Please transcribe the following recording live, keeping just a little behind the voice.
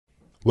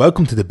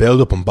Welcome to the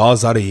build-up on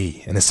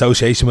Balls.ie in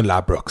association with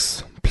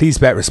Ladbrokes. Please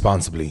bet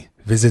responsibly.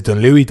 Visit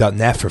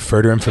dunlewy.net for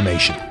further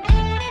information.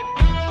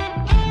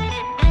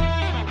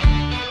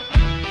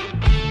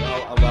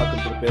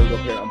 Welcome to the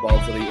build-up here on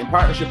Balls.ie in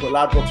partnership with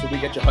Ladbrokes, where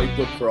we get you hyped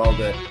up for all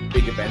the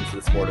big events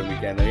of the sporting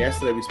weekend. Now,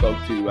 yesterday we spoke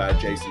to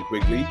Jason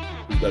Quigley,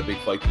 who's got a big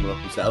fight coming up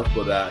himself,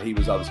 but he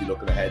was obviously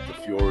looking ahead to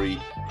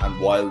Fury and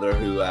Wilder,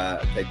 who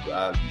take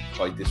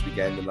fight this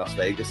weekend in Las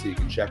Vegas, so you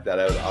can check that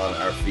out on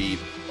our feed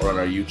or on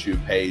our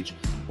YouTube page.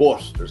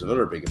 But there's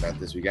another big event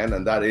this weekend,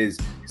 and that is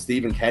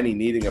Stephen Kenny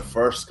needing a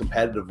first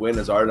competitive win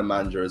as Ireland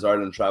manager as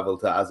Ireland travel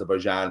to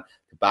Azerbaijan,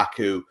 to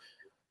Baku.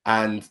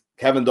 And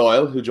Kevin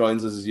Doyle, who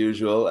joins us as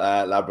usual,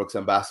 Ladbrokes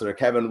ambassador.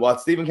 Kevin,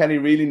 what Stephen Kenny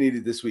really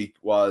needed this week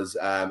was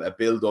a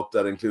build-up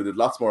that included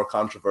lots more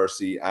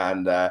controversy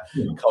and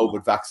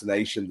COVID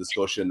vaccination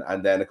discussion,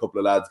 and then a couple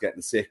of lads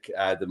getting sick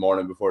the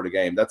morning before the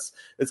game.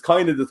 It's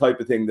kind of the type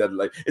of thing that,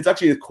 like, it's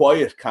actually a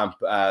quiet camp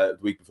the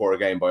week before a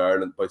game by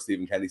Ireland, by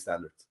Stephen Kenny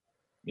standards.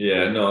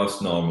 Yeah, no,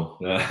 it's normal.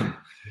 I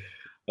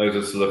was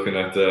just looking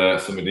at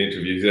some of the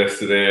interviews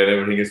yesterday and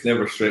everything. It's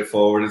never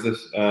straightforward, is it?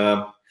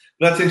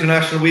 That's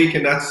International Week,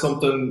 and that's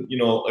something,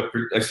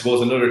 I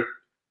suppose another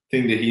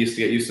thing that he used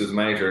to get used to as a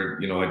manager,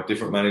 had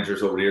different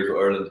managers over the years with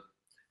Ireland,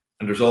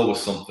 and there's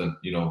always something,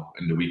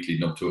 in the week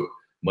leading up to it.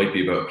 Might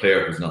be about a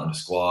player who's not in the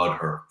squad,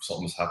 or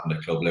something's happened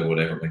at club level,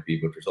 whatever it might be,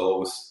 but there's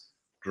always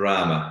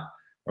drama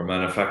or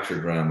manufactured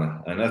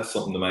drama, and that's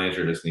something the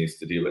manager just needs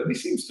to deal with. And he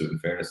seems to, in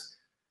fairness.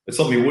 It's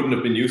something he wouldn't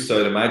have been used to,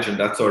 I'd imagine,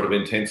 that sort of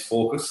intense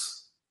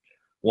focus.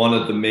 One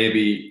of the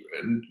maybe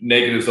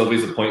negatives of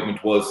his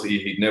appointment was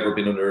he'd never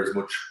been under as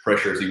much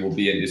pressure as he will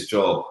be in this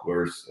job,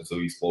 whereas, as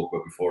we spoke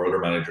about before, other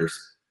managers,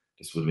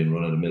 this would have been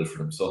run of the mill for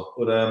them. So,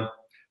 but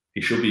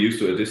he should be used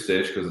to it at this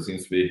stage, because it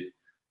seems to be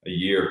a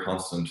year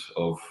constant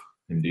of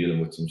him dealing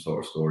with some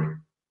sort of story.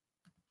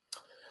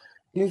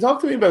 Can you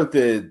talk to me about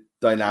the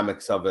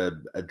dynamics of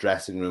a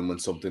dressing room when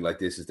something like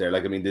this is there?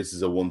 Like, I mean, this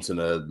is a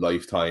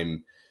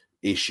once-in-a-lifetime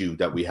issue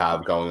that we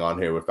have going on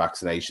here with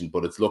vaccination,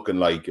 but it's looking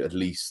like at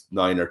least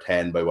 9 or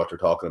 10 by what they're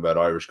talking about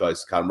Irish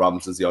guys. Callum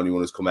Robinson's the only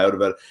one who's come out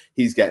of it.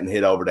 He's getting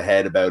hit over the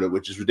head about it,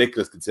 which is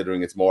ridiculous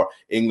considering it's more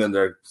England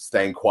are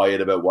staying quiet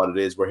about what it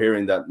is. We're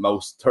hearing that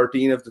most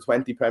 13 of the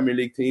 20 Premier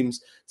League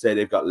teams say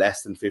they've got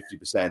less than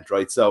 50%,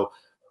 right? So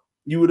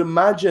you would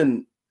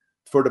imagine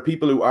for the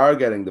people who are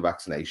getting the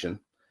vaccination,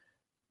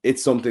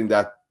 it's something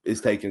that is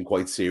taken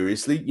quite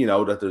seriously,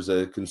 that there's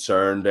a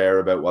concern there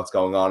about what's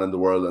going on in the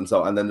world.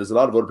 And then there's a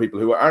lot of other people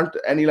who aren't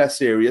any less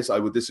serious. I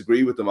would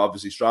disagree with them,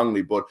 obviously,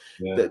 strongly, but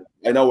I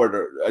don't know where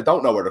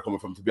they're coming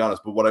from, to be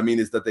honest. But what I mean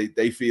is that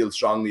they feel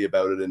strongly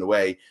about it in a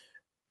way.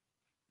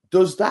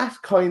 Does that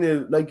kind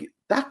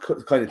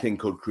of thing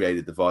could create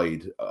a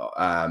divide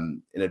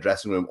in a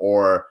dressing room,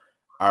 or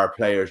are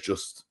players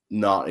just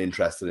not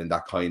interested in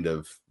that kind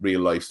of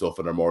real life stuff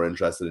and are more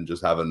interested in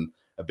just having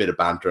a bit of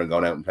banter and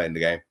going out and playing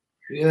the game?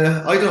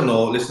 Yeah, I don't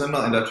know. Listen, I'm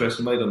not in that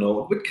dressing room. I don't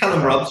know. With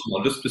Callum Robinson,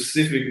 just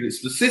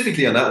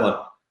specifically on that one,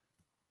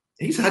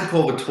 he's had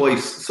COVID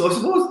twice. So I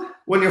suppose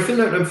when you're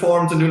filling out them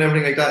forms and doing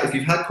everything like that, if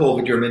you've had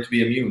COVID, you're meant to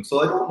be immune.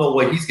 So I don't know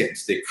why he's getting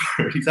stick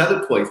for it. He's had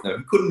it twice now.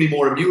 He couldn't be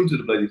more immune to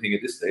the bloody thing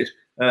at this stage.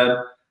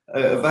 A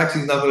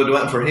vaccine's not going to do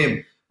anything for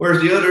him.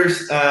 Whereas the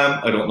others,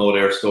 I don't know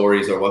their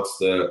stories or what's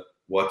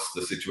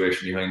the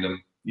situation behind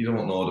them. You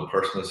don't know the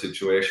personal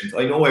situations.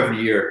 I know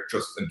every year,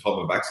 just in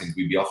talking about vaccines,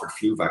 we'd be offered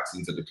flu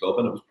vaccines at the club,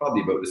 and it was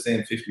probably about the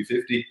same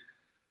 50-50.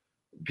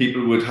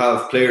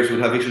 Players would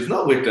have issues,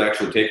 not with the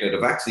actual taking of the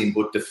vaccine,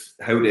 but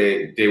how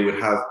they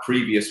would have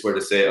previous where they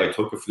say, I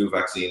took a flu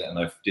vaccine and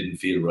I didn't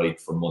feel right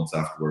for months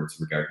afterwards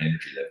regarding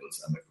energy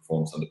levels and my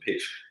performance on the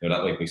pitch.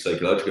 That might be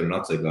psychological or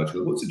not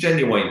psychological, but it's a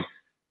genuine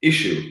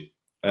issue.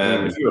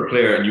 If you're a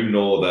player and you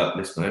know that,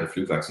 listen, I had a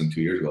flu vaccine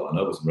 2 years ago and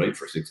I wasn't right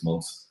for 6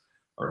 months,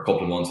 or a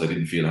couple of months, I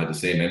didn't feel I had the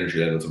same energy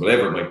levels or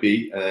whatever it might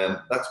be.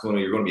 You're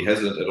going to be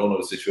hesitant. I don't know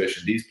the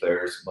situation in these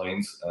players'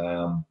 minds.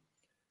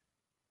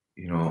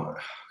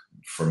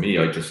 For me,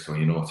 I just go,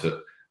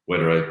 to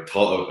whether I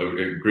thought I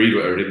agreed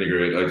with it or didn't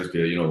agree with it, I just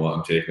be,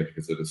 I'm taking it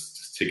because I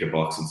just tick a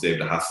box and save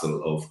the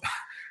hassle of,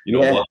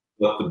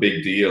 what the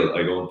big deal.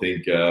 I don't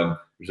think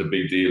there's a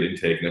big deal in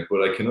taking it,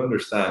 but I can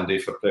understand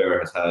if a player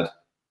has had,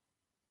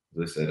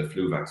 as I said, a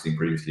flu vaccine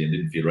previously and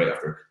didn't feel right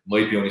after.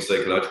 Might be only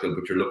psychological,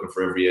 but you're looking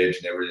for every age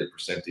and every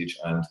percentage,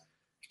 and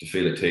to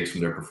feel it takes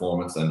from their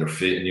performance and they're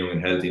fit and young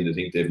and healthy and they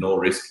think they have no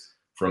risk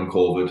from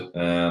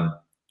COVID.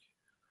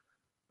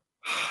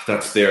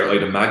 That's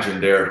I'd imagine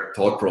their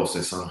thought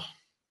process on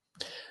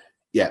it.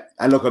 Yeah,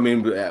 and look, I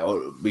mean,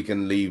 we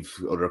can leave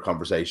other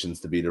conversations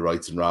to be the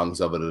rights and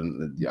wrongs of it,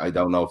 and I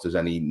don't know if there's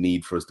any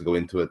need for us to go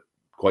into it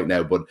quite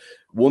now, but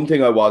one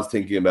thing I was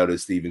thinking about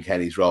is Stephen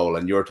Kenny's role,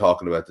 and you're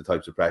talking about the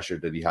types of pressure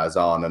that he has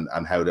on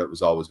and how that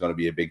was always going to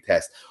be a big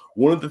test.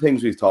 One of the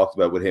things we've talked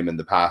about with him in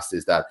the past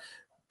is that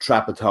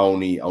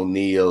Trapattoni,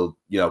 O'Neill,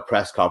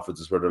 press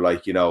conferences where they're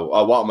like,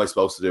 oh, what am I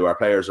supposed to do? Our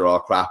players are all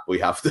crap. We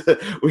have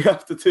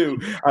to do.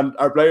 And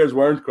our players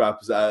weren't crap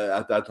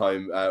at that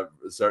time,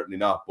 certainly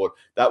not. But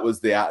that was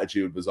the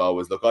attitude, was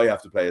always, look, I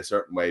have to play a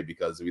certain way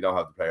because we don't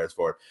have the players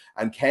for it.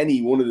 And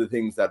Kenny, one of the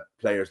things that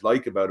players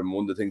like about him,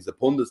 one of the things that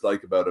pundits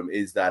like about him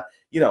is that,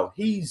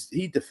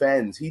 he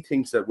defends. He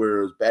thinks that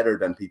we're better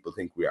than people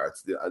think we are.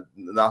 It's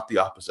not the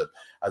opposite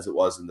as it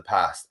was in the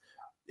past.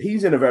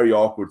 He's in a very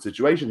awkward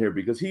situation here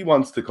because he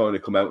wants to kind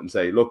of come out and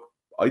say, look,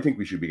 I think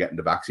we should be getting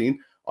the vaccine.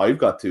 I've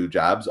got 2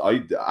 jabs.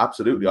 I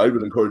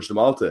would encourage them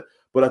all to.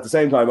 But at the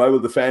same time, I will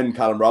defend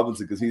Callum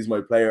Robinson because he's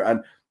my player.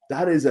 And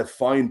that is a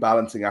fine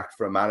balancing act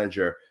for a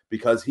manager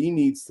because he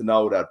needs to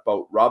know that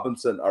both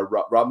Robinson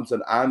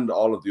and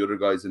all of the other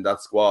guys in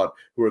that squad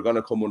who are going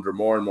to come under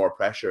more and more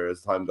pressure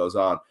as time goes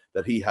on,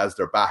 that he has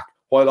their back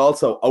while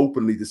also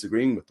openly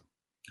disagreeing with them.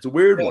 It's a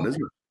weird one,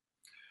 isn't it?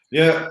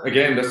 Yeah,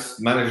 again,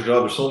 that's manager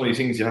job. There's so many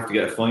things you have to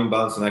get a fine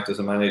balance and act as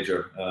a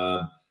manager.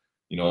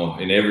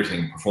 In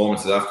everything,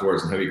 performances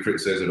afterwards and how you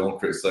criticise or don't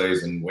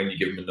criticise, and when you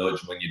give them a nudge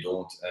and when you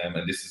don't.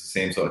 And this is the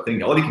same sort of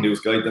thing. All you can do is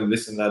guide them.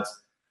 Listen, lads,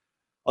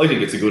 I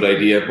think it's a good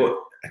idea, but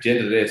at the end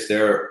of the day, it's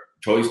their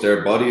choice,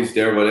 their bodies,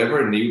 their whatever,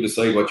 and you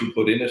decide what you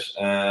put in it.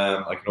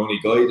 I can only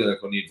guide and I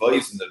can only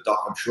advise. And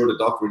I'm sure the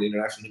doctor, the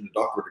international team, the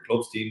doctor, the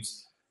clubs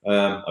teams,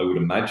 I would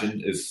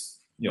imagine is,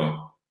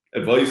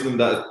 advise them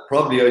that it's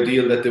probably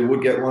ideal that they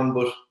would get one,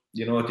 but at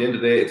the end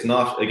of the day, it's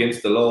not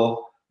against the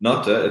law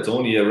not to. It's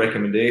only a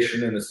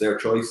recommendation and it's their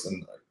choice.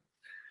 And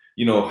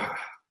you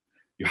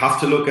have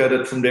to look at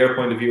it from their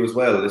point of view as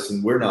well.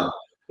 Listen, we're not.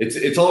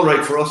 It's all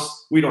right for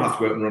us. We don't have to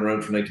go out and run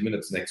around for 90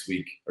 minutes next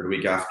week or the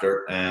week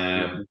after.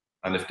 And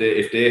if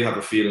they have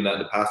a feeling that in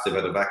the past they've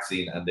had a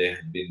vaccine and they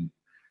have been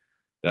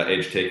that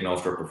edge taken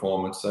off their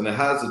performance, and it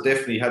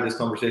definitely had this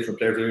conversation with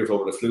players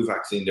over the flu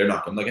vaccine. I'm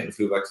not getting the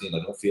flu vaccine. I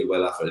don't feel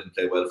well after. I didn't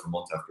play well for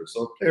months after.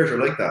 So players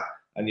are like that,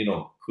 and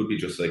could be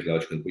just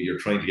psychological. But you're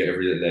trying to get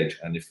every little edge,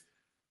 and if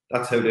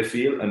that's how they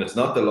feel, and it's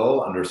not the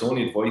law, and there's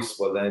only advice,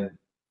 well then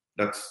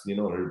that's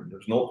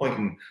there's no point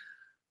in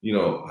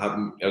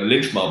having a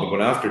lynch mob and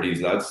going after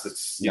these lads.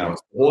 It's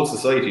it's the whole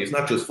society. It's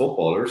not just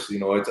footballers.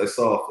 I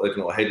saw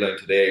a headline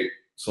today,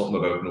 something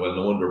about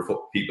no wonder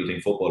people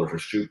think footballers are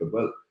stupid.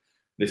 Well,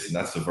 listen,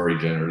 that's a very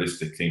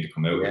generalistic thing to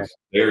come out with.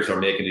 Players are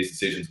making these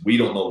decisions. We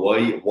don't know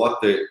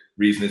what the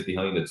reason is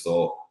behind it.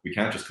 So we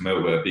can't just come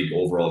out with a big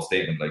overall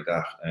statement like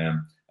that. And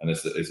there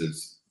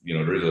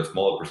is a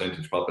small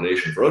percentage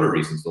population for other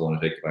reasons don't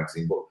want to take the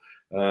vaccine. But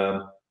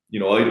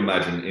I'd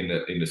imagine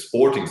in the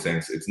sporting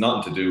sense, it's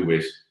nothing to do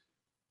with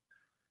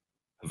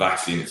the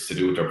vaccine. It's to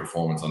do with their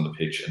performance on the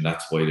pitch, and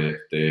that's why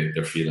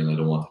they're feeling they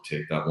don't want to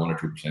take that 1 or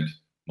 2%.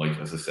 Might,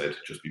 as I said,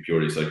 just be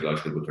purely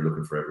psychological, but they're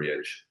looking for every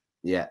edge.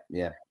 Yeah.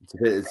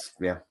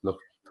 Look,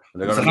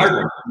 they're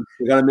going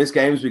to miss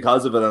games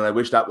because of it, and I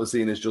wish that was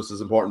seen as just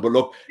as important. But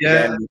look,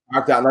 and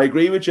I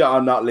agree with you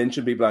on not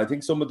lynching people. I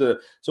think some of the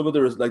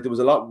like there was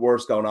a lot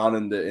worse going on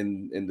in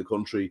the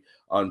country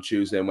on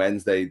Tuesday and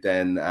Wednesday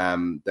than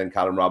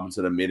Callum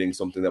Robinson admitting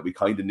something that we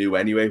kind of knew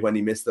anyway when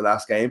he missed the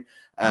last game.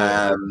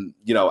 And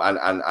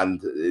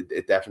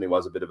it definitely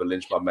was a bit of a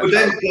lynch mob. But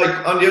then,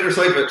 like on the other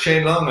side of it,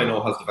 Shane Long, I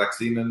know, has the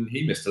vaccine and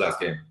he missed the last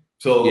game.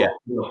 So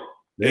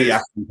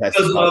it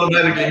doesn't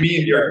automatically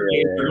mean you're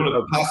going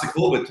to pass a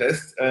COVID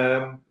test.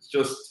 It's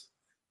just,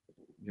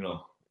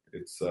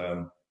 it's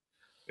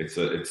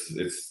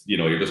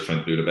you're just trying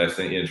to do the best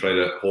thing and try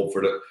to hope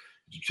for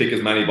tick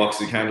as many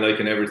boxes you can, like,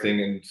 and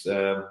everything. And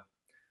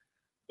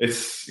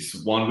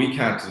it's one we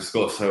can't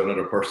discuss how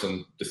another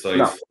person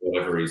decides for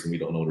whatever reason. We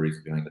don't know the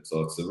reason behind it. So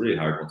it's a really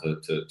hard one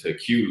to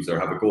accuse or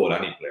have a go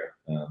at any player.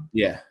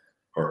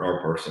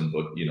 Or person,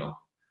 but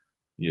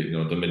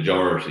the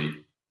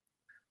majority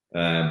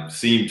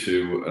seem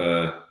to,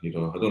 I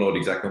don't know the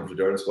exact number of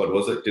the Ireland squad.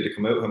 Was it? Did it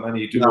come out? How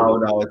many?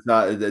 No, it's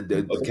not.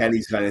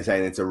 Kenny's kind of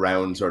saying it's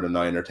around sort of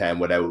 9 or 10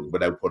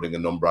 without putting a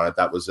number on it.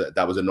 That was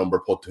a number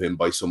put to him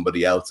by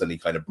somebody else, and he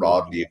kind of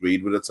broadly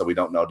agreed with it. So we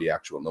don't know the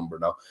actual number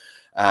now.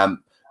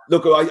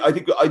 Look, I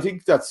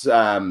think that's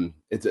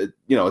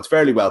it's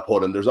fairly well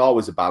put, and there's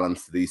always a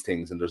balance to these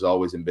things, and there's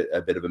always a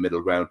bit of a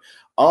middle ground.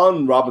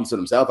 On Robinson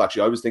himself,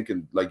 actually, I was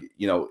thinking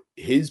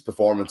his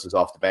performances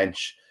off the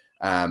bench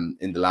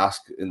in the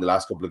last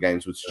couple of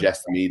games would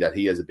suggest to me that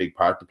he has a big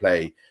part to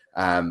play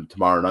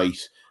tomorrow night.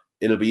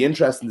 It'll be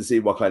interesting to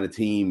see what kind of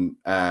team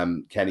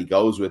Kenny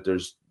goes with.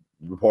 There's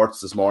reports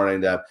this morning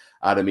that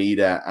Adam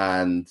Ida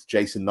and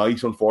Jason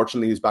Knight,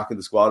 unfortunately, who's back in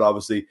the squad,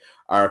 obviously,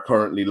 are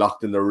currently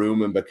locked in their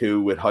room in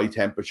Baku with high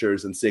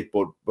temperatures and sick,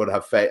 but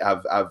have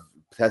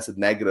tested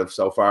negative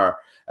so far,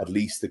 at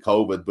least to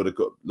COVID. But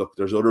look,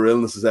 there's other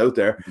illnesses out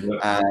there,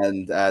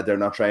 and they're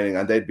not training,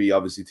 and they'd be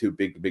obviously two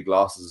big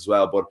losses as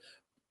well. But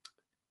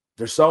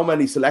there's so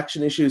many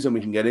selection issues, and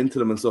we can get into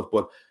them and stuff,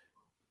 but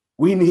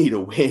we need a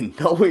win.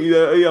 Don't we?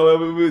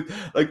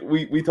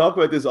 We talk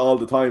about this all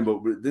the time, but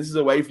this is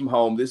away from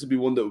home. This would be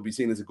one that would be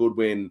seen as a good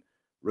win,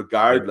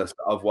 regardless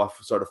of what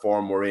sort of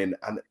form we're in.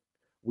 And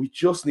we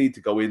just need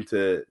to go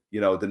into,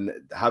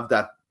 have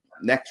that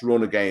next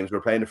run of games,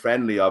 we're playing a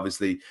friendly,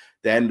 obviously.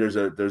 Then there's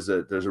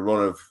a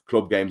run of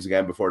club games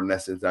again before the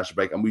next international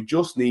break, and we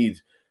just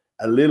need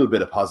a little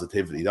bit of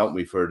positivity, don't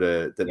we, for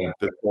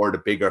before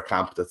the bigger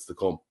camp that's to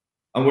come.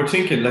 And we're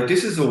thinking, like,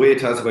 this is the way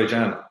to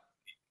Azerbaijan.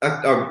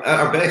 At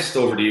our best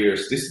over the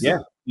years, this is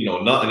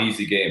not an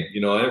easy game.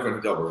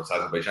 Everyone thought it's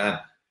Azerbaijan.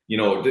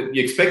 You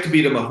expect to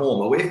beat them at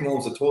home. Away from home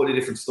is a totally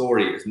different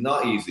story. It's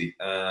not easy.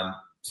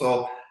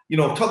 So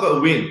talk about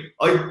a win.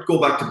 I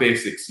go back to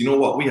basics. You know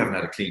what? We haven't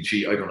had a clean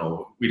sheet. I don't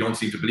know. We don't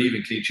seem to believe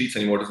in clean sheets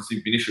anymore. It doesn't seem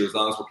to be an issue as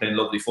long as we're playing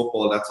lovely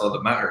football. That's all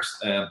that matters.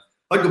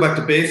 I'd go back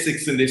to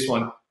basics in this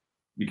one.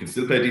 We can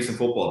still play decent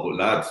football, but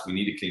lads, we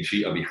need a clean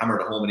sheet. I'll be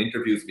hammered at home in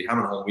interviews. I'll be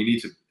hammered at home. We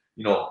need to,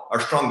 our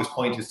strongest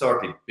point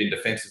historically been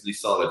defensively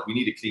solid. We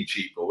need a clean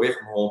sheet. Go away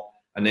from home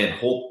and then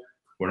hope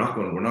we're not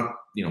pulling up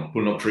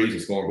trees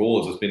and scoring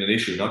goals. It's been an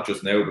issue, not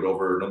just now, but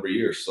over a number of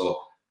years. So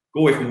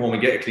go away from home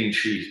and get a clean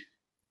sheet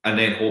and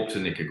then hope to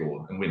nick a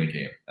goal and win a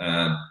game.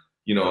 We're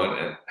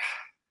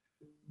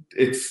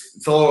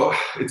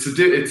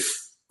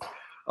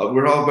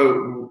all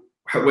about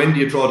when do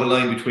you draw the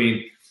line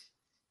between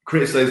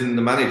criticising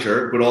the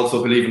manager but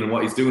also believing in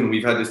what he's doing.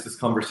 We've had this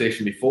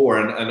conversation before,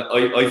 and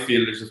I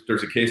feel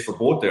there's a case for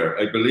both there.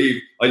 I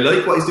believe I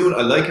like what he's doing.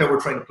 I like how we're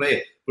trying to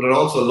play, but I'd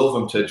also love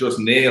him to just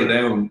nail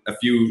down a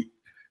few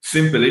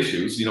simple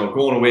issues.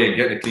 Going away and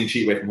getting a clean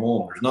sheet away from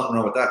home. There's nothing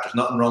wrong with that. There's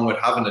nothing wrong with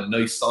having a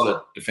nice,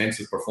 solid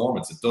defensive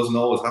performance. It doesn't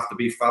always have to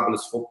be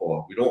fabulous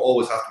football. We don't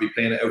always have to be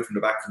playing it out from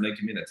the back for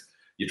 90 minutes.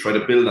 You try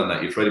to build on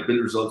that. You try to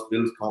build results,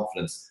 build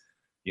confidence.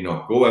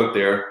 Go out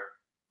there,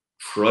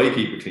 try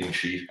keep a clean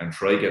sheet and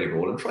try get a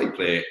goal and try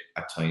play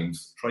at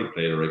times, try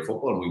play the right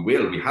football. And we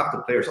will. We have the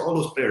players, all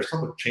those players,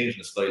 talk about changing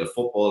the style of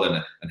football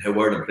and how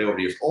Ireland play over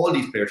the years. All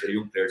these players are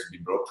young players have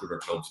been brought up through their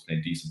clubs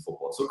playing decent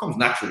football. So it comes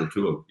natural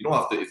to them. You don't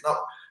have to, it's not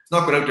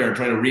going out there and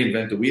trying to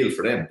reinvent the wheel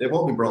for them. They've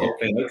all been brought up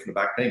playing out from the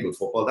back, playing good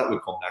football. That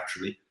would come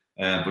naturally.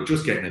 But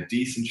just getting a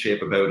decent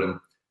shape about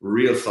him,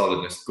 real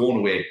solidness, going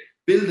away,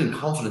 building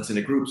confidence in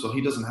a group so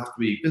he doesn't have to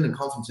be building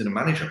confidence in a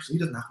manager so he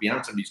doesn't have to be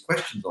answering these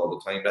questions all the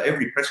time, that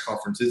every press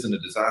conference isn't a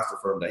disaster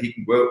for him, that he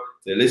can go out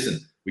and say, listen,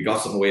 we got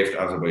something away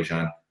from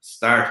Azerbaijan,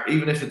 start,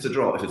 even if it's a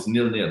draw, if it's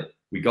 0-0,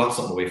 we got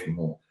something away from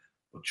home.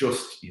 But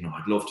just,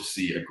 I'd love to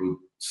see a good,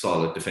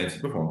 solid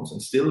defensive performance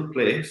and still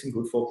play some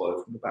good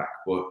football from the back,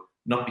 but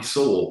not be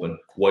so open,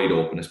 wide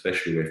open,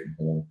 especially away from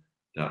home,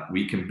 that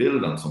we can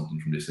build on something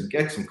from this and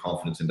get some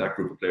confidence in that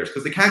group of players,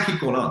 because they can't keep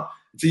going on.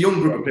 It's a young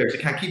group of players. They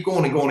can't keep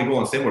going and going and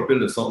going, saying we're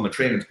building something, and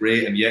training's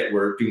great, and yet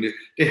we're doing it.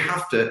 They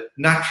have to,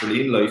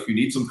 naturally in life, you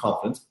need some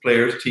confidence.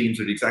 Players, teams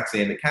are the exact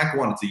same. They can't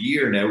go on. It's a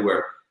year now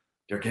where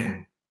they're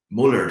getting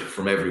mullered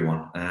from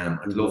everyone.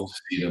 I'd love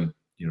to see them,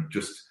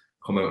 just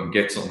come out and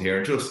get something here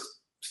and just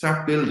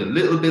start building,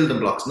 little building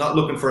blocks, not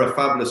looking for a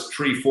fabulous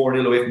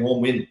 3-4-0 away from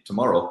home win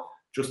tomorrow,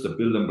 just the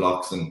building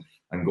blocks and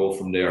go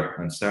from there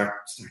and start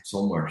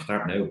somewhere,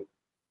 start now.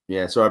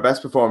 Yeah, so our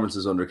best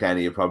performances under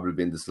Kenny have probably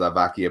been the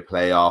Slovakia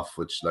playoff,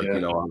 which,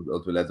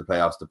 ultimately led the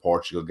playoffs, the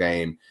Portugal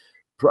game.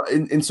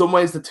 In some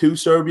ways, the two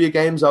Serbia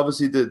games,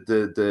 obviously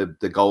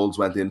the goals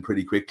went in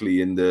pretty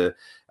quickly in the,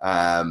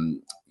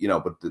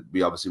 but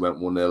we obviously went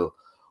 1-0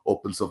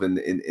 up and stuff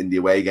in the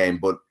away game.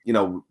 But,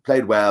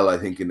 played well, I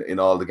think, in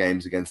all the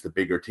games against the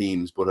bigger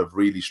teams, but have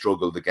really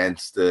struggled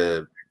against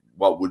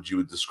what would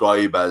you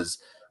describe as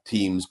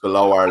teams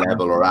below our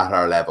level or at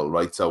our level,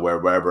 right? So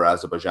wherever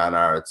Azerbaijan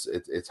are,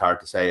 it's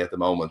hard to say at the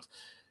moment.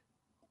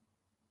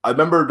 I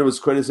remember there was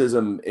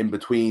criticism in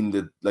between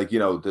the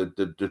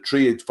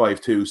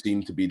 3-5-2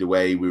 seemed to be the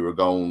way we were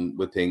going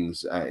with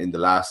things in the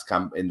last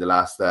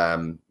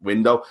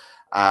window,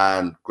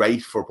 and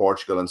great for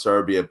Portugal and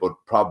Serbia, but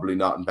probably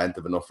not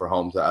inventive enough for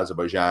home to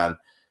Azerbaijan.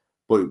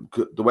 But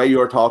the way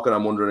you're talking,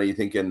 I'm wondering, are you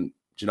thinking,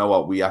 do you know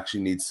what, we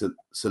actually need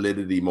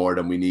solidity more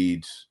than we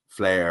need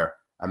flair?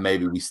 And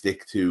maybe we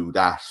stick to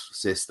that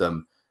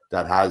system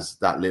that has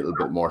that little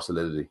bit more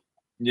solidity.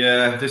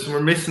 Yeah, we're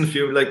missing a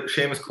few. Like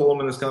Seamus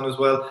Coleman has gone as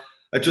well.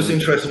 I'm just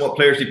interested in what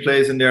players he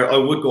plays in there. I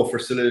would go for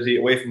solidity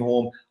away from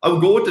home. I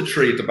would go with the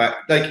 3 at the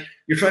back. Like,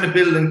 you're trying to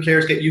build and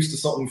players get used to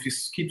something. If you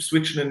keep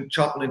switching and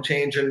chopping and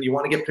changing, you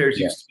want to get players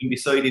used to being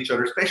beside each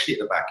other, especially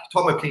at the back.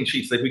 Talk about clean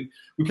sheets. Like, we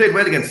played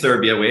well against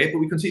Serbia away, but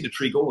we conceded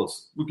 3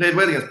 goals. We played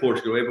well against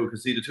Portugal away, but we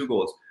conceded 2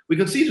 goals. We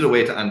conceded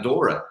away to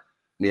Andorra.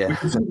 Yeah, we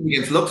conceded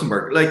against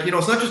Luxembourg. Like,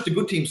 it's not just the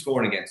good team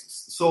scoring against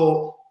us.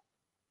 So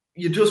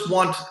you just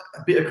want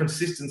a bit of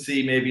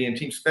consistency maybe in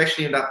teams,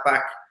 especially in that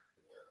back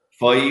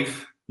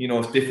 5.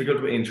 It's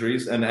difficult with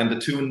injuries, and the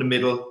 2 in the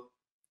middle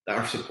that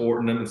are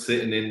supporting them and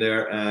sitting in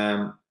there.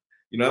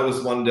 That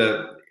was one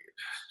that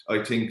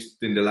I think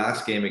in the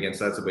last game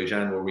against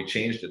Azerbaijan where we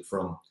changed it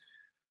from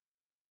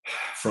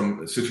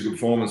such a good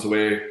performance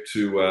away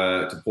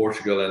to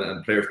Portugal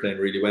and players playing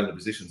really well in the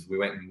positions. We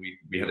went and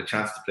we had a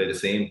chance to play the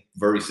same,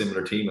 very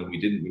similar team, and we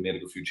didn't. We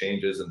made a few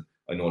changes, and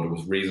I know there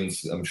was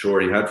reasons I'm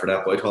sure he had for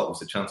that, but I thought it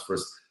was a chance for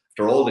us,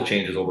 after all the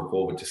changes over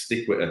COVID, to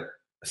stick with a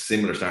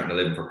similar starting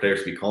 11 for players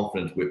to be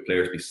confident with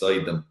players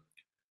beside them,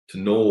 to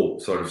know,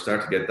 sort of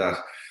start to get that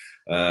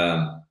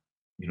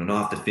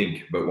not have to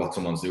think about what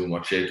someone's doing,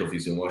 what Shea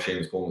Duffy's doing, what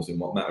Seamus Coleman's doing,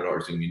 what Matt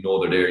O'Doherty's doing. You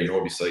know they're there, you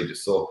know beside you.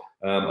 So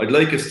I'd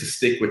like us to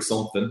stick with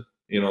something.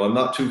 I'm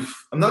not too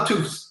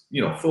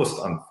fussed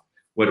on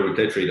whether we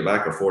play 3 at the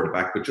back or 4 at the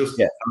back, but just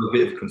have a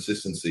bit of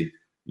consistency.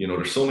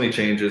 There's so many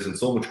changes and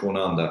so much going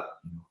on that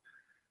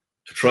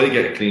to try to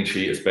get a clean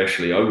sheet,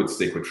 especially, I would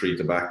stick with 3 at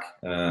the back.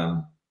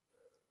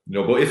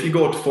 But if you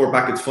go to 4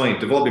 back, it's fine.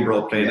 They've all been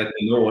brought up playing it,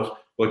 they know it.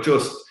 But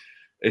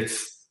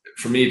it's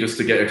for me just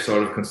to get a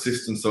sort of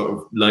consistent sort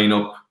of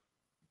lineup,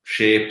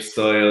 shape,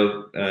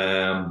 style.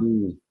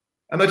 And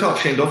I thought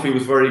Shane Duffy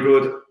was very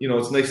good.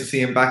 It's nice to see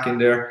him back in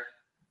there.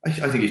 I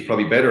think he's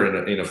probably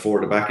better in a 4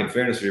 at the back, in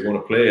fairness, if you're going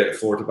to play at a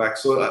 4 at the back.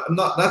 So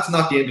that's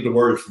not the end of the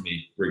world for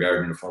me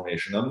regarding the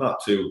formation. I'm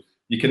not too.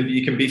 You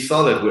can be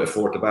solid with a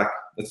 4 at the back.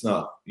 That's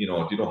not, you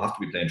don't have to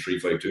be playing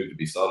 3-5-2 to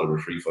be solid, or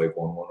 3-5-1-1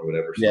 or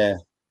whatever. So,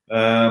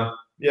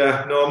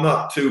 I'm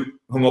not too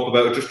hung up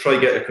about it. Just try to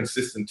get a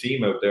consistent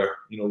team out there.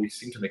 We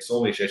seem to make so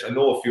many changes. I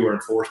know a few are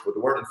enforced, but they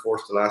weren't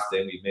enforced the last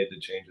day, and we made the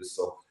changes.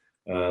 So,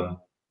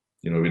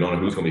 we don't know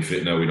who's going to be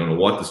fit now. We don't know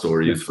what the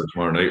story is for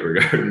tomorrow night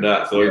regarding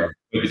that. So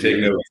we'll be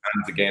taking out his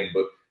hands again.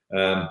 But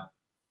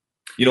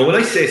when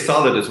I say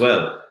solid as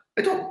well,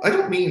 I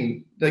don't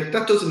mean like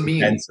that. Doesn't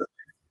mean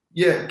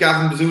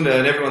Gavin Bazuna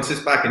and everyone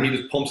sits back and he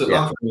just pumps it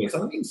long for me.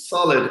 So I mean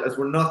solid as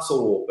we're not so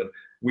open.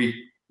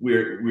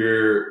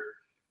 We're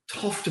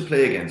tough to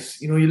play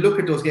against. You look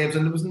at those games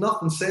and there was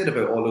nothing said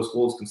about all those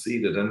goals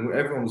conceded, and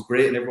everyone was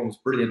great and everyone was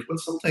brilliant. Well,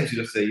 sometimes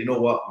you just say, you know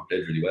what, we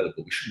played really well,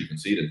 but we shouldn't be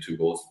conceding 2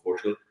 goals to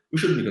Portugal. We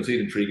shouldn't be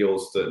conceding 3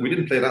 goals. We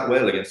didn't play that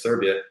well against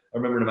Serbia. I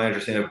remember the manager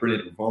saying how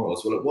brilliant the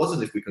performance was. Well, it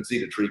wasn't if we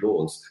conceded 3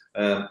 goals.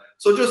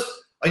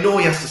 I know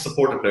he has to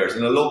support the players,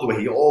 and I love the way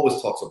he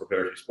always talks up the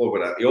players. We spoke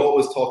about that. He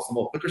always talks them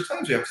up. But there's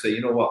times you have to say,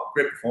 you know what,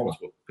 great performance,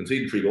 but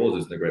conceding 3 goals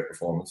isn't a great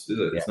performance, is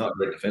it? It's not a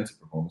great defensive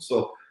performance.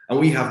 So, and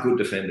we have good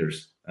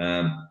defenders.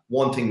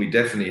 One thing we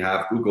definitely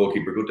have, good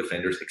goalkeeper, good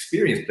defenders,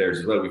 experienced players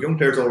as well. We have young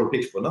players all over the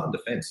pitch, but not in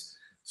defence.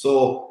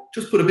 So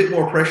just put a bit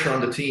more pressure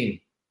on the team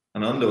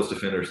and on those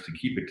defenders to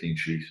keep a clean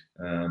sheet.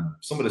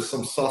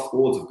 Some soft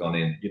goals have gone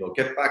in.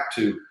 Get back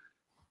to,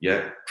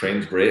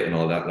 training's great and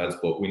all that, lads,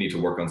 but we need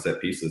to work on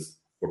set pieces.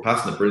 We're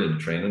passing it brilliant in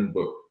training,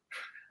 but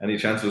any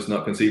chance of us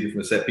not conceding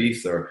from a set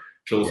piece or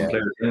chosen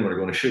players when they're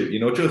going to shoot?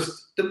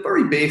 Just the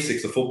very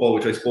basics of football,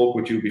 which I spoke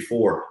with you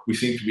before. We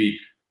seem to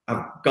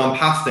have gone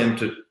past them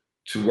to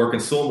working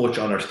so much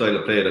on our style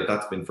of play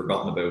that's been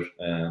forgotten about.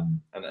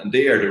 And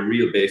they are the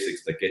real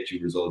basics that get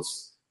you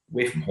results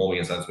away from home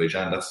against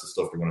Azerbaijan. That's the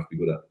stuff they're going to have to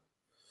be good at.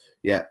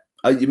 Yeah.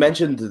 You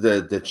mentioned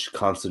the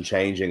constant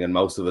changing and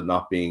most of it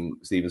not being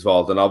Stephen's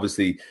fault, and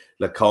obviously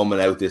like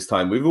Coleman out this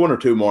time. We've 1 or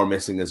 2 more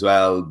missing as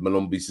well.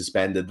 Malumbi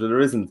suspended, but there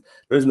isn't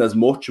as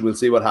much. We'll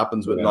see what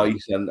happens with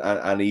Knight and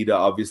Ida,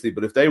 obviously.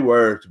 But if they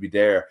were to be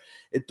there,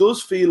 it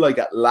does feel like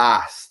at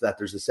last that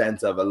there's a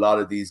sense of a lot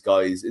of these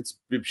guys. It's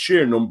the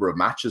sheer number of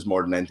matches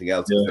more than anything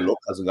else. If the look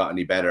hasn't got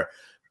any better,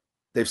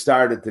 they've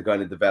started to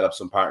kind of develop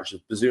some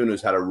partnerships.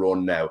 Bazuna's had a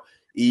run now.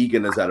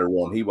 Egan has had a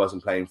run. He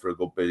wasn't playing for a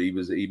good bit.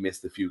 He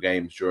missed a few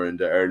games during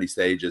the early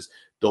stages.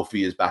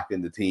 Duffy is back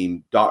in the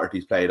team.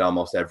 Doherty's played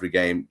almost every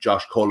game.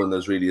 Josh Cullen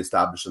has really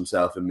established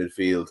himself in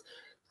midfield,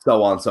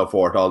 so on and so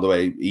forth, all the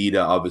way. Ida,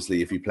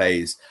 obviously, if he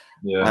plays.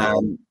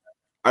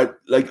 I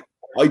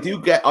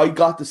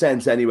got the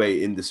sense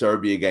anyway in the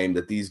Serbia game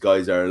that these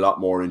guys are a lot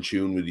more in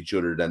tune with each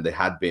other than they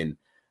had been.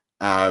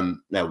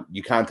 Now,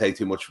 you can't take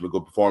too much from a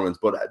good performance,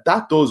 but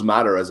that does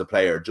matter as a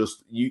player.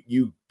 Just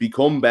you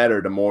become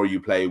better the more you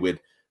play with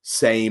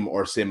same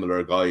or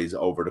similar guys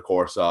over the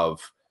course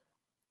of,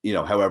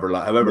 however,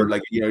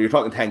 you're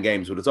talking 10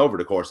 games, but it's over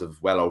the course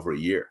of well over a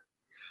year.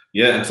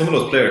 Yeah, and some of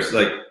those players,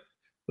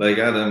 like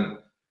Adam,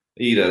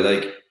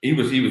 Ida, he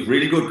was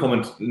really good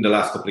coming in the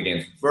last couple of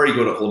games. Very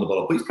good at holding the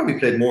ball up. But he's probably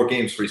played more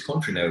games for his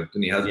country now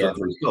than he has done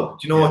for his club.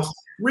 Do you know it's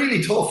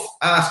really tough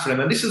ask for him,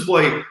 and this is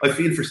why I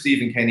feel for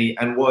Stephen Kenny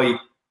and why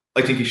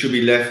I think he should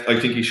be left. I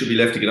think he should be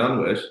left to get on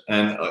with it.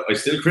 And I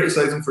still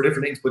criticise him for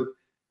different things, but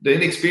the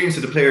inexperience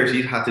of the players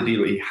he's had to deal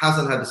with, he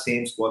hasn't had the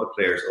same squad of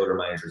players other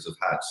managers have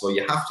had. So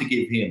you have to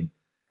give him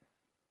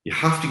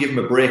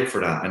a break for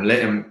that and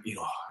let him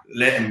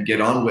get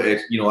on with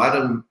it.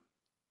 Adam,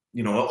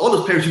 all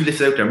those players you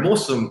list out there,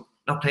 most of them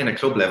not playing at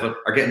club level,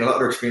 are getting a lot of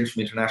their experience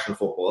from international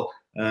football.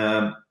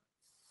 And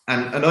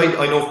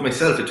I know for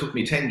myself, it took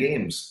me 10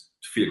 games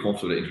to feel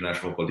comfortable at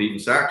international football, to even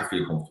start to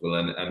feel comfortable.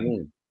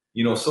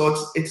 So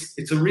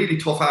it's a really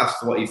tough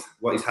ask what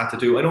he's had to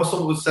do. I know some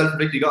of it was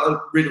self-inflicted. He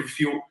got rid of a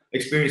few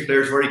experienced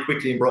players very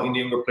quickly and brought in the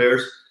younger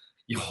players.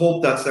 You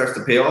hope that starts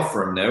to pay off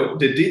for him now.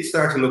 They did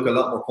start to look a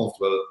lot more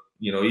comfortable.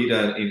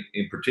 Ida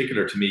in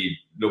particular, to me,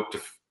 looked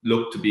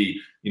to be,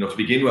 to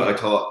begin with, I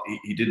thought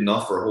he didn't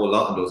offer a whole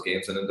lot in those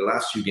games. And in the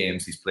last few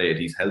games he's played,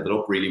 he's held it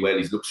up really well.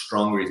 He's looked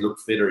stronger. He's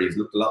looked fitter. He's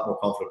looked a lot more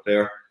confident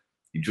player.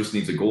 He just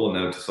needs a goal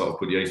now to sort of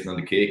put the icing on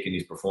the cake in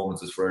his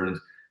performances for Ireland.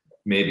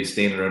 Maybe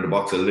staying around the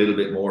box a little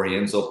bit more. He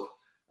ends up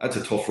that's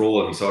a tough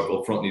role. He's sort of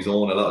up front in his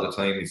own a lot of the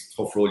time. It's a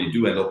tough role. You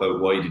do end up out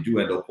wide. You do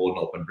end up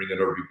holding up and bringing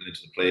other people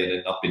into the play and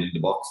then not being in the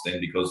box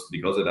then because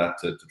of that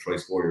to try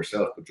score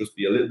yourself. But just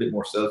be a little bit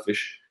more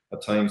selfish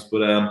at times.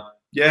 But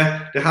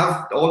yeah, they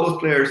have all those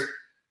players.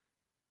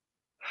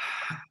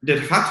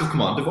 They've had to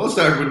come on. They've all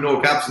started with no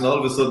caps, and all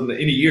of a sudden,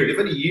 in a year, they've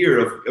had a year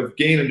of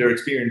gaining their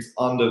experience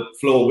on the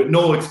flow with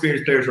no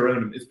experienced players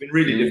around them. It's been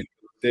really difficult.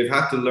 They've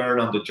had to learn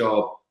on the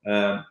job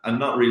and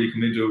not really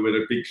come into it with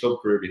a big club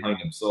career behind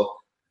them. So,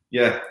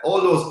 yeah,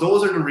 all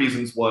those are the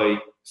reasons why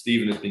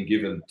Stephen has been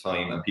given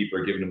time and people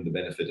are giving him the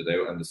benefit of the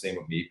doubt, and the same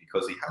with me,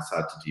 because he has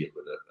had to deal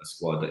with a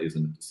squad that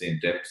isn't the same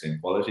depth, same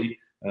quality.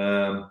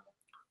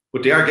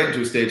 But they are getting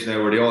to a stage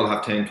now where they all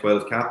have 10,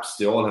 12 caps.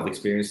 They all have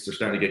experience. They're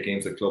starting to get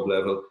games at club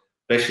level,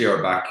 especially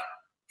our back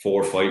 4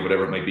 or 5,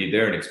 whatever it might be.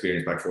 They're an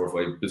experienced back 4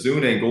 or 5.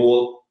 Bazuna in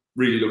goal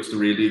really looks the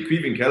real deal.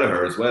 Caoimhín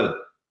Kelleher as well.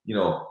 You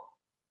know,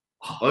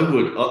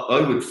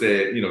 I would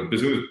say, you know,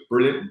 Bazuna's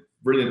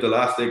brilliant the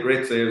last day,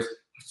 great saves.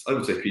 I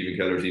would say Caoimhín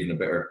Kelleher is even a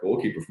better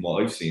goalkeeper from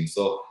what I've seen.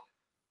 So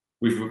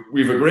we've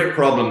a great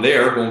problem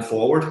there going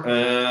forward.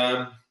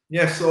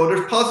 Yeah, so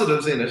there's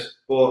positives in it,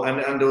 but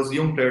and those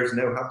young players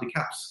now have the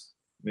caps.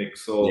 Mick.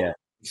 So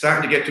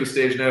starting to get to a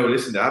stage now,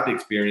 listen, they have the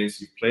experience,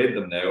 you've played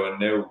them now,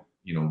 and now,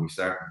 you know, we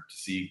start to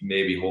see,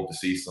 hope to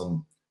see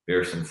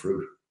bear some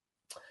fruit.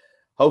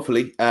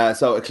 Hopefully.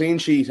 So a clean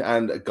sheet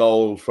and a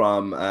goal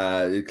from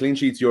clean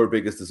sheet's your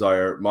biggest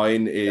desire.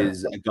 Mine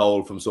is a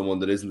goal from someone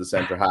that isn't the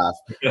centre half.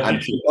 And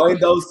combine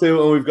those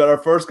two, and we've got our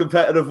first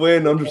competitive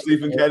win under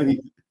Stephen Kenny.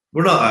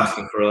 We're not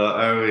asking for that,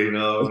 are we?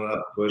 No,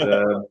 we're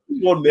not.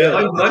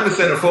 But I'm the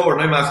centre forward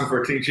and I'm asking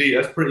for a clean sheet.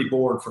 That's pretty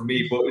boring for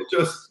me, but it's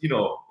just, you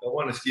know,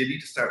 you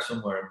need to start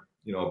somewhere.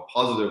 You know,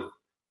 positive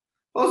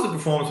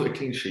performance with a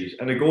clean sheet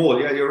and a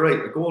goal. Yeah, you're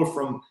right. A goal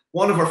from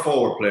one of our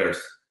forward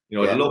players. You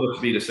know, I'd love it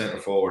to be the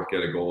centre forward,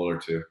 get a goal or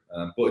two.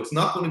 But it's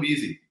not going to be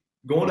easy.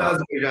 Going to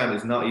Azerbaijan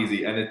is not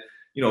easy, and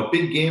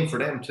big game for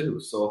them too.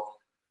 So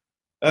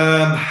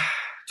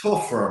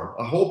tough for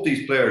him. I hope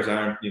these players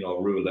aren't,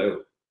 ruled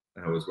out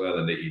now as well,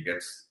 and that he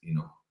gets,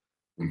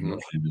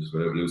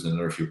 without losing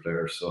another few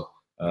players. So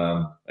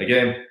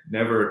again,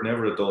 never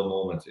a dull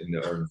moment in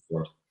the Ireland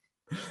squad.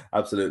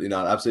 Absolutely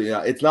not. Absolutely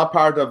not. It's not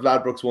part of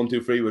Ladbrokes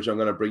 1-2-3, which I'm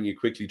going to bring you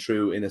quickly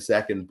through in a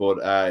second. But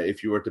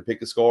if you were to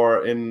pick a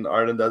score in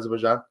Ireland,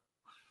 Azerbaijan,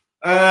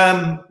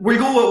 we'll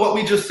go with what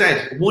we just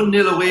said: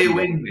 1-0 away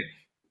win.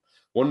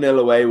 1-0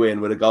 away win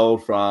with a goal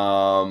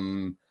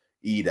from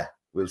Ida.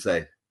 We'll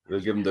say we'll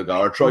give him the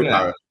goal, or Troy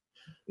Parrott.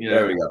 Yeah.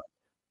 There we go.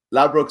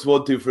 Ladbrokes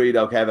 1-2-3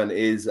 though, Kevin,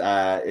 is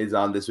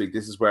on this week.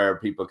 This is where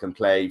people can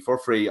play for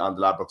free on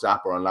the Ladbrokes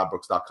app or on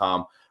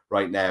ladbrokes.com.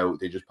 Right now,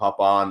 they just pop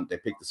on, they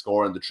pick the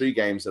score and the 3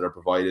 games that are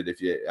provided.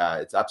 If you,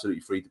 it's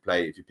absolutely free to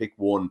play. If you pick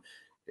one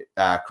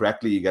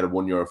correctly, you get a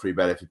 €1 free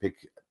bet. If you pick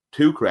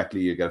 2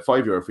 correctly, you get a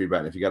 €5 free bet.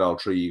 And if you get all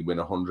 3, you win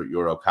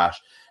 €100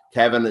 cash.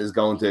 Kevin is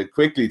going to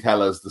quickly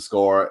tell us the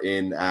score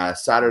in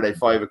Saturday,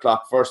 5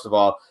 o'clock. First of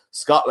all,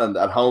 Scotland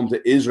at home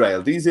to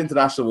Israel. These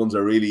international ones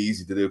are really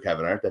easy to do,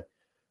 Kevin, aren't they?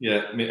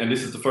 Yeah, and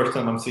this is the first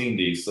time I'm seeing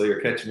these, so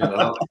you're catching me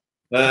on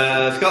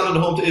that. Scotland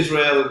at home to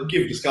Israel.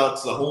 Give the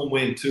Scots a home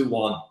win,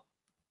 2-1.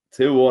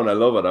 2-1, I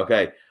love it.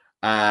 Okay.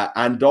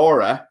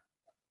 Andorra,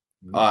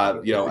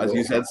 as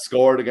you said,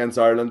 scored against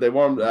Ireland. They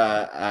won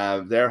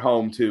their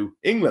home to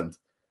England.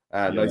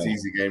 Nice,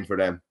 easy game for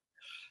them.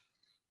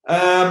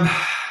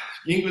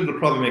 England will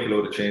probably make a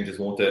load of changes,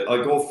 won't they?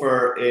 I'll go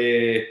for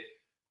a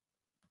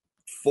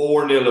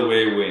 4-0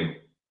 away win.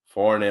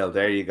 4-0,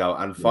 there you go.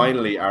 And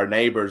finally, our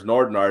neighbours,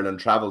 Northern Ireland,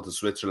 travel to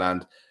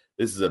Switzerland.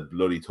 This is a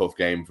bloody tough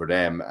game for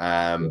them.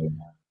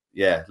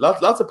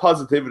 Lots of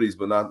positivities,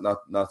 but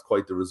not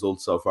quite the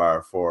results so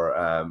far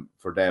for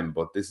them.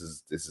 But this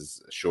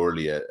is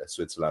surely a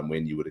Switzerland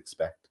win you would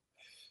expect.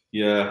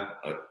 Yeah,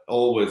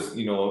 always.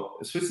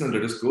 Switzerland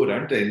are just good,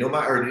 aren't they? No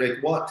matter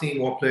what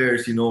team, what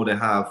players they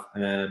have,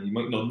 you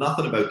might know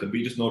nothing about them, but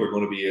you just know they're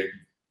going to be a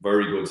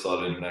very good,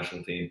 solid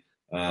international team.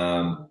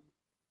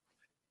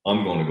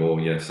 I'm going to go.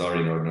 Yeah,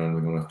 sorry, Northern Ireland.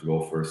 We're going to have to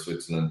go for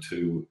Switzerland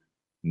 2-0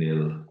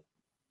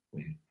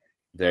 win.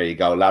 There you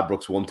go.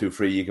 Ladbrokes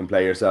 1-2-3. You can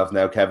play yourself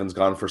now. Kevin's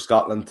gone for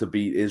Scotland to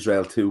beat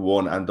Israel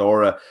 2-1.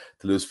 Andorra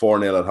to lose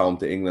 4-0 at home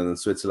to England, and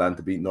Switzerland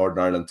to beat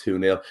Northern Ireland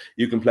 2-0.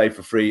 You can play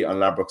for free on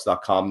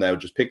ladbrokes.com now.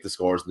 Just pick the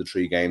scores in the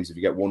 3 games. If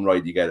you get 1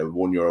 right, you get a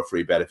 €1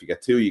 free bet. If you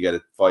get 2, you get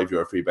a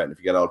 €5 free bet. And if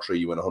you get all 3,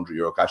 you win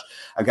 €100 cash.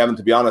 And Kevin,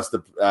 to be honest,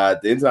 the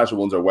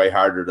international ones are way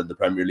harder than the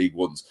Premier League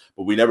ones,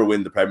 but we never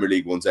win the Premier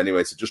League ones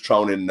anyway. So just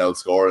throwing in an old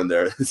score in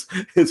there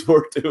is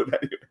worth doing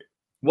anyway.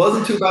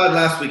 Wasn't too bad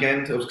last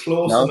weekend. It was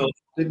close enough.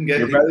 Didn't get.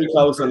 You're very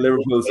close on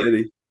Liverpool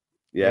City.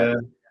 Yeah.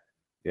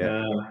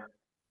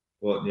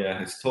 Well,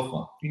 it's tough,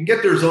 man. You can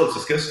get the results.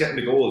 It's just getting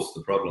the goals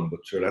the problem. But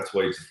sure, that's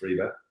why it's a free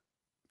bet.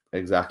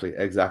 Exactly.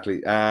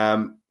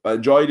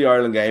 Enjoy the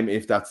Ireland game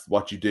if that's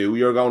what you do.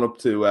 You're going up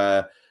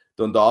to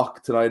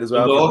Dundalk tonight as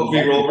well. Dundalk,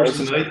 big Rovers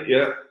tonight.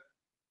 Yeah,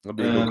 that'll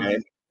be a good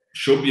game.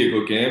 Should be a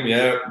good game.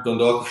 Yeah,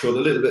 Dundalk showed a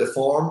little bit of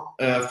form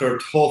after a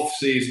tough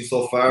season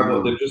so far,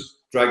 but they've just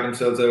dragged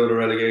themselves out of the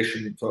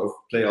relegation sort of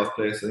playoff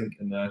place, I think,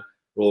 and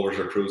Rovers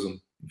are cruising,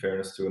 in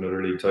fairness, to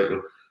another league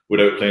title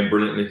without playing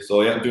brilliantly.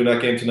 So yeah, I'm doing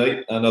that game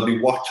tonight, and I'll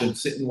be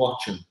sitting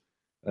watching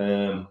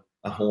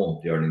at home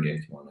the Ireland game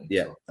tomorrow night.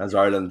 Yeah, so.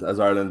 as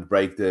Ireland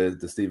break the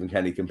Stephen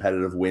Kenny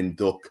competitive win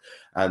duck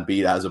and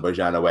beat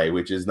Azerbaijan away,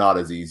 which is not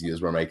as easy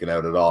as we're making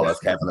out at all, as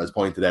Kevin has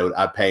pointed out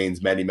at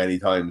pains many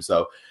times.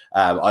 So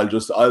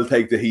I'll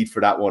take the heat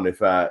for that one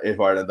if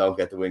Ireland don't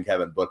get the win,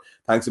 Kevin. But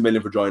thanks a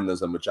million for joining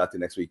us, and we'll chat to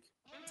you next week.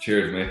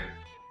 Cheers, mate.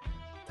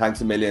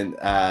 Thanks a million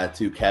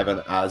to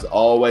Kevin, as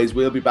always.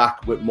 We'll be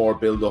back with more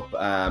build-up.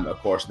 Of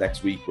course,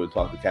 next week we'll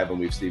talk to Kevin.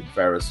 We've Stephen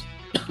Ferris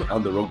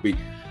on the rugby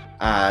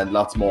and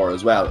lots more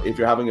as well. If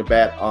you're having a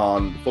bet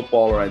on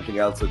football or anything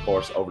else, of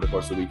course, over the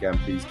course of the weekend,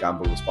 please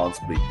gamble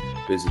responsibly.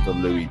 Visit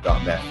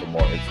dunlewy.net for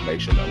more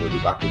information, and we'll be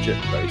back with you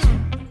very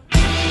soon.